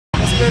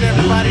good,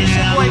 everybody? It's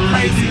your boy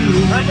Crazy,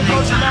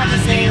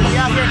 Urbanculturemagazine. We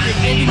out here at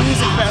the Indie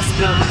Music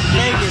Festival,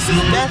 Vegas. It's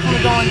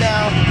definitely going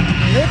down.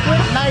 Liquid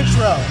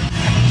Nitro.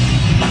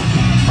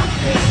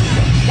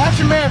 Got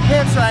your man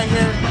Vince right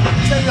here.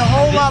 Tell you a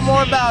whole lot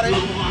more about it.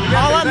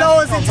 All I know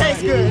is it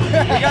tastes good.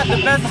 We got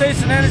the best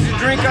tasting energy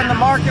drink on the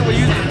market.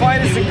 We use the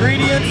finest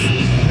ingredients.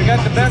 We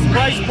got the best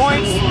price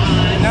points.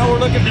 And now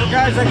we're looking for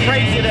guys like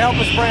Crazy to help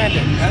us brand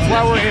it. That's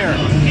why we're here.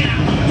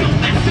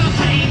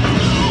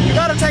 You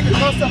gotta take a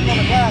close up on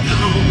the glass.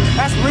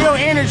 That's real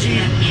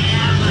energy,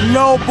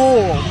 no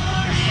bull.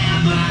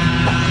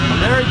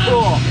 Very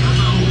cool.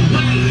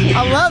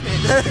 I love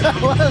it. I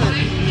love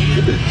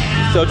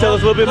it. So tell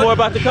us a little bit more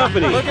about the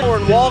company. We're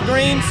in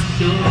Walgreens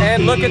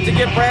and looking to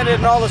get branded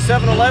in all the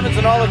 7-Elevens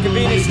and all the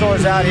convenience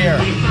stores out here.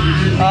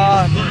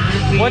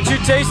 Once you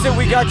taste it,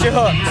 we got you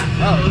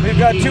hooked. We've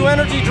got 2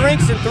 energy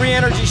drinks and 3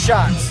 energy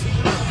shots.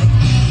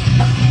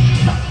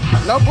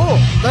 No bull.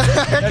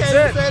 That's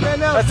it.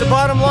 That's the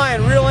bottom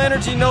line. Real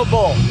energy, no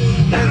bull.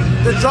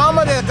 The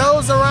drama that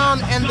goes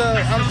around in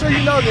the, I'm sure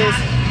you know this,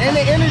 in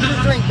the energy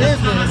drink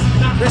business,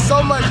 there's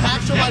so much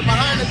actual like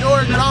behind the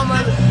door drama.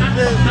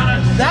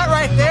 That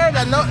right there,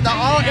 the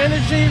all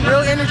energy,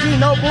 real energy,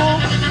 no bull,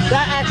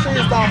 that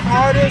actually is the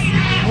hardest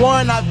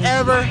one I've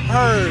ever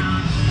heard.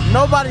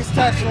 Nobody's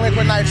touching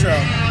Liquid Nitro.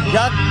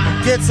 Y'all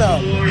get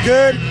some.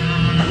 Good.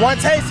 One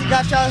taste, you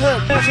got y'all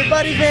hooked. It's your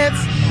buddy Vince,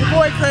 your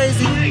boy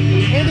Crazy,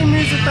 Indie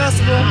Music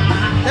Festival,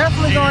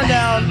 definitely going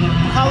down.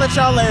 Holla at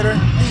y'all later.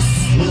 Peace.